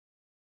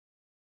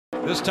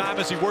This time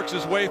as he works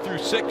his way through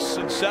 6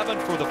 and 7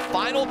 for the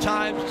final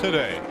time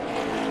today.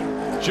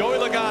 Joey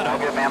Logano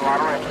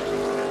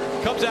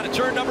comes out of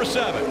turn number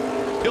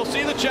 7. He'll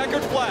see the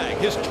checkered flag.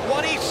 His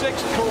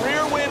 26th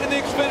career win in the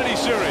Xfinity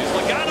Series.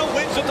 Logano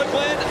wins at the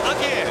Glen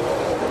again.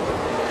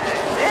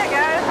 Yeah,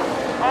 guys.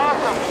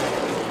 Awesome.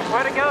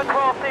 Way to go,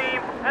 12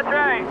 team. That's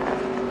right.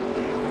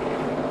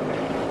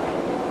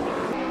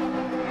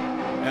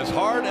 As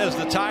hard as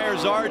the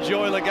tires are,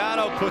 Joey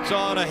Logano puts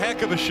on a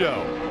heck of a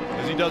show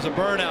as he does a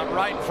burnout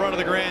right in front of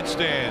the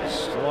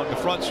grandstands along the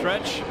front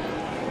stretch.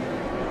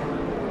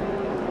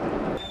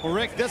 Well,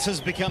 Rick, this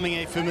is becoming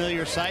a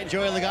familiar sight.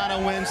 Joey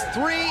Logano wins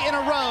 3 in a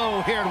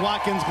row here at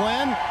Watkins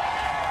Glen.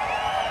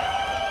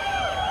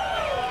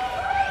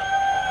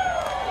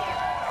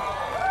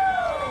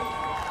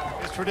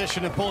 His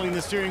tradition of pulling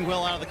the steering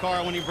wheel out of the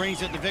car when he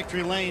brings it to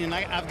victory lane. And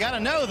I've got to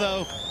know,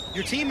 though,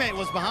 your teammate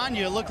was behind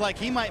you. It looked like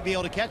he might be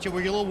able to catch you.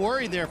 Were you a little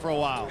worried there for a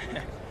while?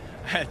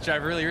 I had to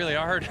drive really, really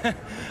hard.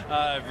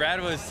 Brad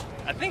was,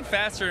 I think,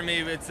 faster than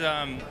me. It's,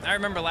 I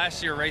remember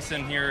last year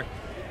racing here,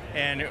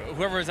 and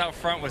whoever was out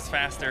front was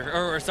faster,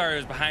 or sorry,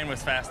 was behind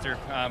was faster,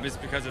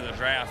 just because of the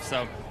draft.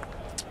 So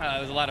it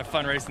was a lot of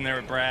fun racing there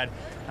with Brad.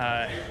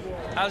 I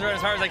was running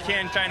as hard as I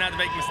can, trying not to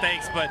make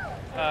mistakes, but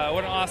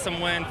what an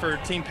awesome win for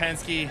Team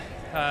Penske,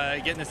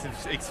 getting this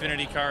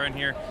Xfinity car in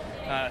here.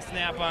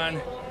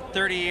 Snap-on,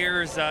 30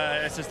 years,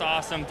 it's just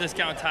awesome.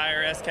 Discount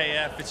tire,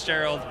 SKF,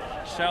 Fitzgerald,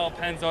 Shell,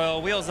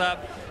 Pennzoil, wheels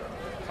up,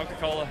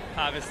 Coca-Cola,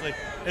 obviously.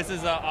 This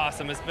is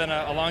awesome. It's been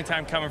a long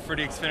time coming for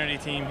the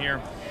Xfinity team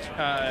here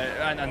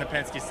on the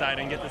Penske side,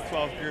 and get this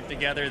 12 group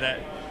together that,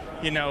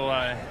 you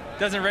know,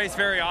 doesn't race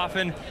very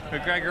often,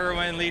 with Greg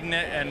Irwin leading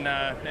it, and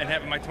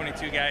having my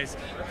 22 guys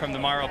from the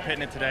Morrow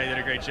pitting it today did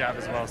a great job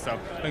as well. So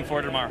looking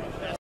forward to tomorrow.